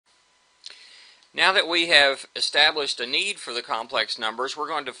Now that we have established a need for the complex numbers, we're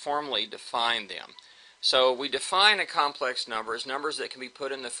going to formally define them. So we define a complex number as numbers that can be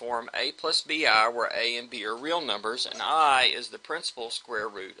put in the form a plus bi, where a and b are real numbers, and I is the principal square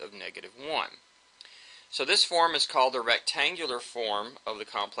root of -1. So this form is called the rectangular form of the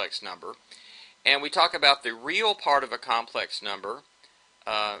complex number, and we talk about the real part of a complex number,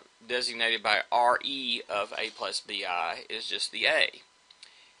 designated by Re of a plus bi, is just the a.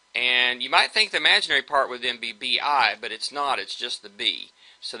 And you might think the imaginary part would then be bi, but it's not, it's just the b.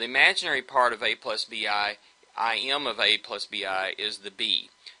 So the imaginary part of a plus bi, Im of a plus bi, is the b.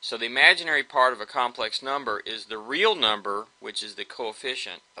 So the imaginary part of a complex number is the real number, which is the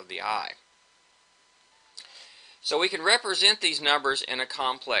coefficient of the I. So we can represent these numbers in a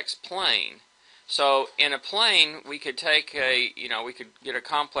complex plane. So in a plane, we could take we could get a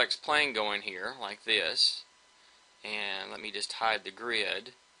complex plane going here, like this. And let me just hide the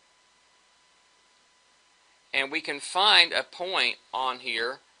grid. And we can find a point on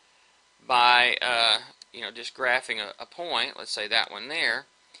here by just graphing a point. Let's say that one there.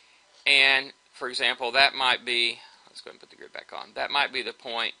 And for example, that might be, let's go ahead and put the grid back on. That might be the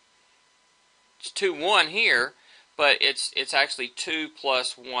point. It's 2, 1 here, but it's actually 2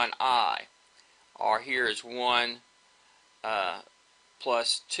 plus 1i. Or here is 1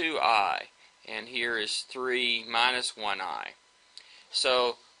 plus 2i. And here is 3 minus 1i.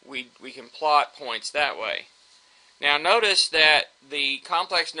 So we can plot points that way. Now notice that the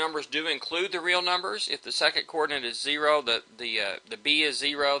complex numbers do include the real numbers. If the second coordinate is 0, the b is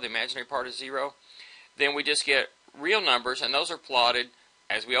 0, the imaginary part is 0, then we just get real numbers, and those are plotted,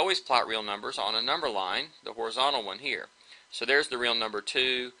 as we always plot real numbers, on a number line, the horizontal one here. So there's the real number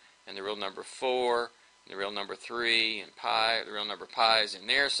 2, and the real number 4, and the real number 3, and pi. The real number pi is in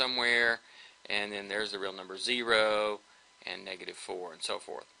there somewhere, and then there's the real number 0, and -4, and so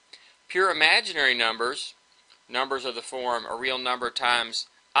forth. Pure imaginary numbers, numbers of the form a real number times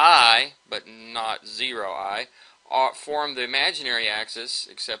I, but not 0i, form the imaginary axis,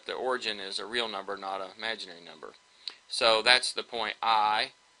 except the origin is a real number, not an imaginary number. So that's the point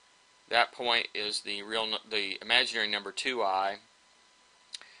I. That point is the imaginary number 2i,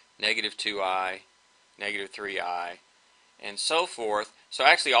 -2i, -3i, and so forth. So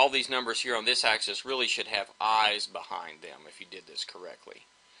actually all these numbers here on this axis really should have i's behind them if you did this correctly.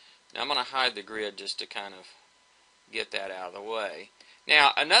 Now I'm going to hide the grid just to kind of get that out of the way.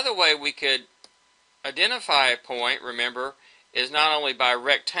 Now another way we could identify a point, remember, is not only by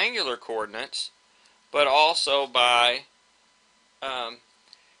rectangular coordinates, but also by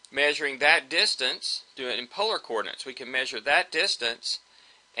measuring that distance, doing it in polar coordinates. We can measure that distance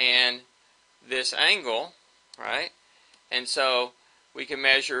and this angle, right? And so we can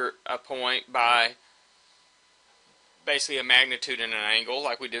measure a point by basically a magnitude and an angle,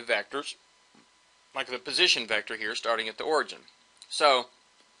 like we did vectors, like the position vector here starting at the origin. So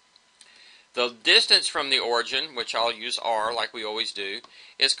the distance from the origin, which I'll use r like we always do,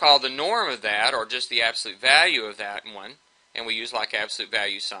 is called the norm of that, or just the absolute value of that one, and we use like absolute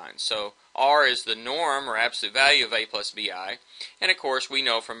value signs. So r is the norm or absolute value of a plus bi, and of course we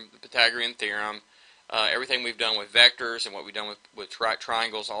know from the Pythagorean theorem, everything we've done with vectors and what we've done with right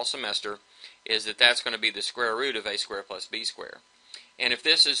triangles all semester, is that that's going to be the square root of a squared plus b squared. And if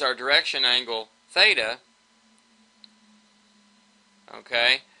this is our direction angle theta,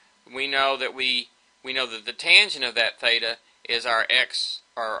 okay, we know that the tangent of that theta is our x,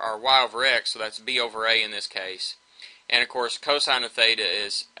 or our y over x, so that's b over a in this case. And of course cosine of theta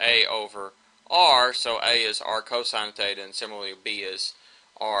is a over r, so a is r cosine of theta, and similarly b is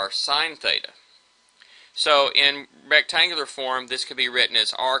r sine theta. So in rectangular form, this could be written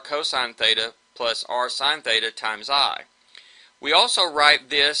as r cosine theta plus r sine theta times I. We also write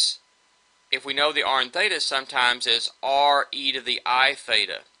this, if we know the r and theta, sometimes as r e to the I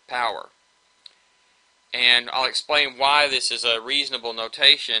theta power. And I'll explain why this is a reasonable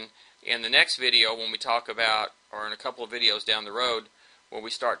notation in the next video when we talk about, or in a couple of videos down the road, when we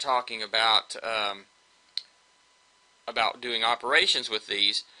start talking about doing operations with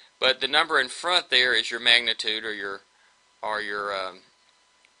these. But the number in front there is your magnitude, or your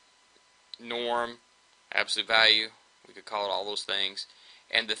norm, absolute value, we could call it all those things.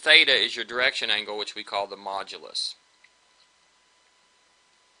 And the theta is your direction angle, which we call the modulus.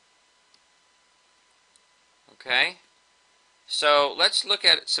 Okay? So let's look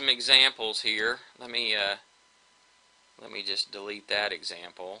at some examples here. Let me just delete that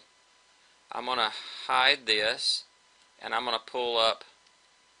example. I'm going to hide this, and I'm going to pull up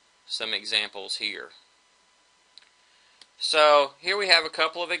some examples here. So here we have a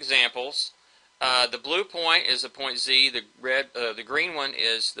couple of examples. The blue point is the point Z. The green one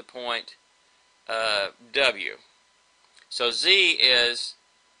is the point W. So Z is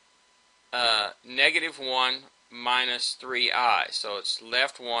negative 1 minus 3I. So it's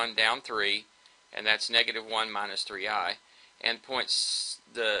left 1, down 3, and that's negative 1 minus 3I. And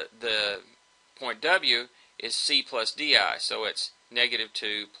the point W is C plus DI. So it's negative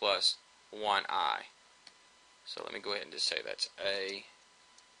 2 plus 1I. So let me go ahead and just say that's A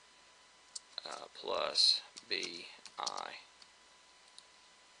plus BI.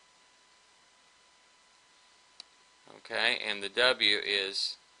 Okay, and the W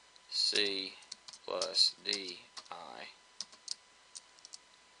is C plus DI.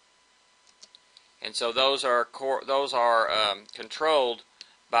 And so those are controlled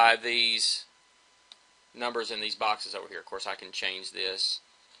by these numbers in these boxes over here. Of course, I can change this,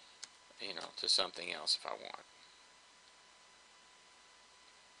 to something else if I want.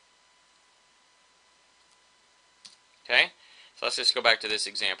 Okay, so let's just go back to this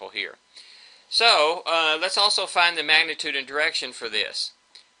example here. So let's also find the magnitude and direction for this.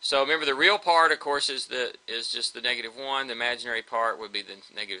 So remember, the real part, of course, is just the negative 1. The imaginary part would be the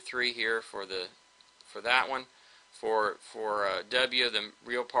negative 3 here for that one. For W, the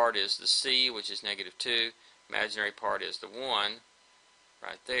real part is the C, which is negative 2. Imaginary part is the 1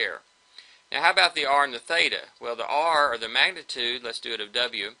 right there. Now, how about the R and the theta? Well, the R, or the magnitude, let's do it of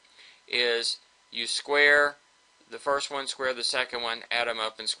W, is you square the first one, square the second one, add them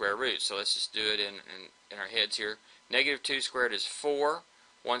up, and square root. So let's just do it in our heads here. Negative 2 squared is 4.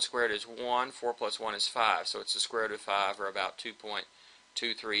 1 squared is 1. 4 plus 1 is 5. So it's the square root of 5, or about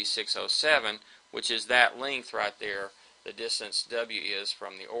 2.23607, which is that length right there, the distance W is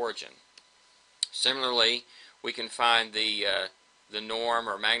from the origin. Similarly, we can find the norm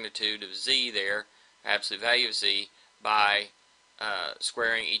or magnitude of Z there, absolute value of Z, by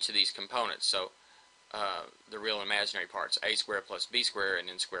squaring each of these components. So the real and imaginary parts, a squared plus b squared, and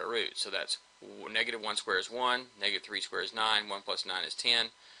then square root. So that's negative 1 squared is 1, negative 3 squared is 9, 1 plus 9 is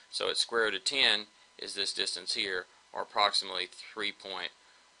 10. So its square root of 10 is this distance here, or approximately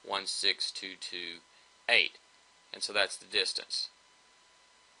 3.16228. And so that's the distance.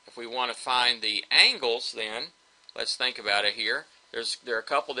 If we want to find the angles, then let's think about it here. There are a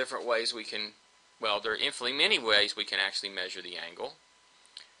couple different ways we can, well, there are infinitely many ways we can actually measure the angle.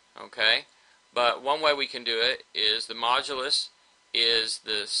 Okay? But one way we can do it is the modulus is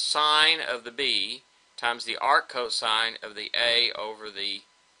the sine of the B times the arc cosine of the A over the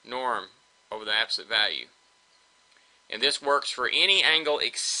norm, over the absolute value. And this works for any angle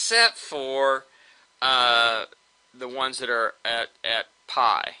except for the ones that are at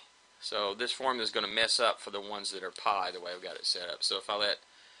pi. So this formula is going to mess up for the ones that are pi, the way I've got it set up. So if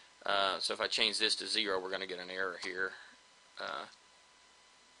I change this to 0, we're going to get an error here.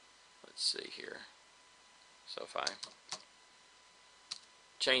 Let's see here. So if I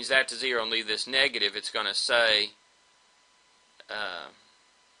change that to 0 and leave this negative, it's going to say,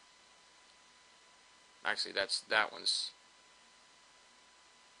 actually that one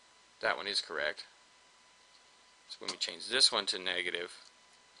is correct. So when we change this one to negative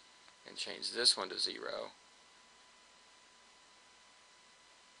and change this one to 0,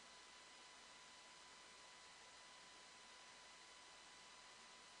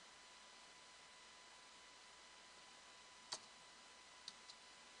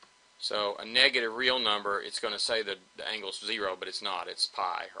 so a negative real number, it's going to say that the angle's 0, but it's not. It's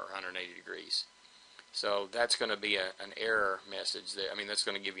pi, or 180 degrees. So that's going to be an error message there. I mean, that's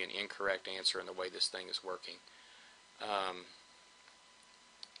going to give you an incorrect answer in the way this thing is working.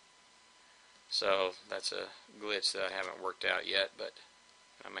 So that's a glitch that I haven't worked out yet, but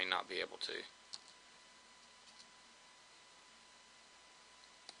I may not be able to.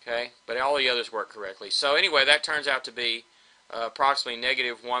 Okay, but all the others work correctly. So anyway, that turns out to be approximately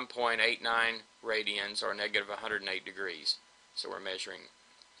negative 1.89 radians, or negative 108 degrees. So we're measuring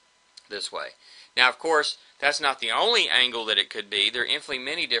this way. Now, of course, that's not the only angle that it could be. There are infinitely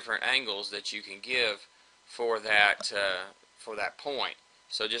many different angles that you can give for that point.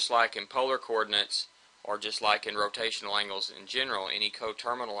 So just like in polar coordinates, or just like in rotational angles in general, any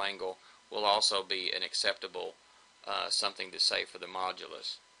coterminal angle will also be an acceptable something to say for the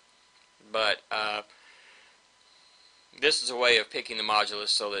modulus. But this is a way of picking the modulus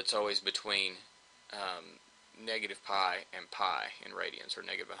so that it's always between negative pi and pi in radians, or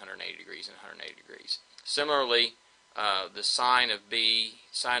negative 180 degrees and 180 degrees. Similarly, the sine of D,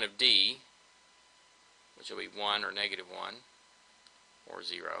 which will be 1 or negative 1 or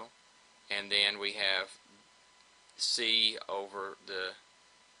 0, and then we have C over the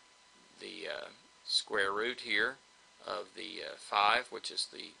square root here of the 5, which is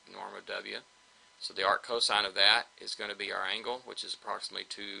the norm of W. So the arc cosine of that is going to be our angle, which is approximately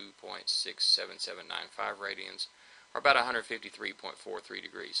 2.67795 radians, or about 153.43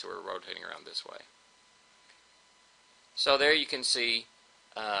 degrees. So we're rotating around this way. So there you can see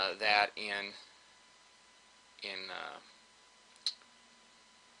that in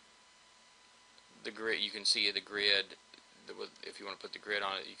the grid. You can see the grid. If you want to put the grid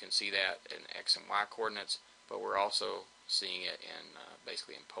on it, you can see that in x and y coordinates. But we're also seeing it in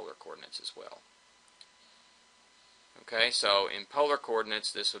basically in polar coordinates as well. Okay, so in polar coordinates,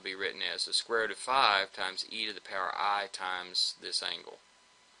 this would be written as the square root of 5 times e to the power I times this angle.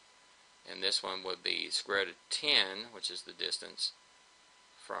 And this one would be square root of 10, which is the distance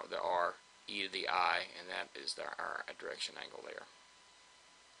from the r, e to the I, and that is our direction angle there.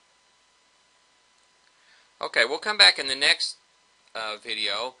 Okay, we'll come back in the next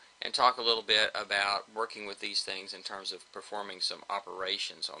video and talk a little bit about working with these things in terms of performing some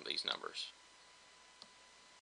operations on these numbers.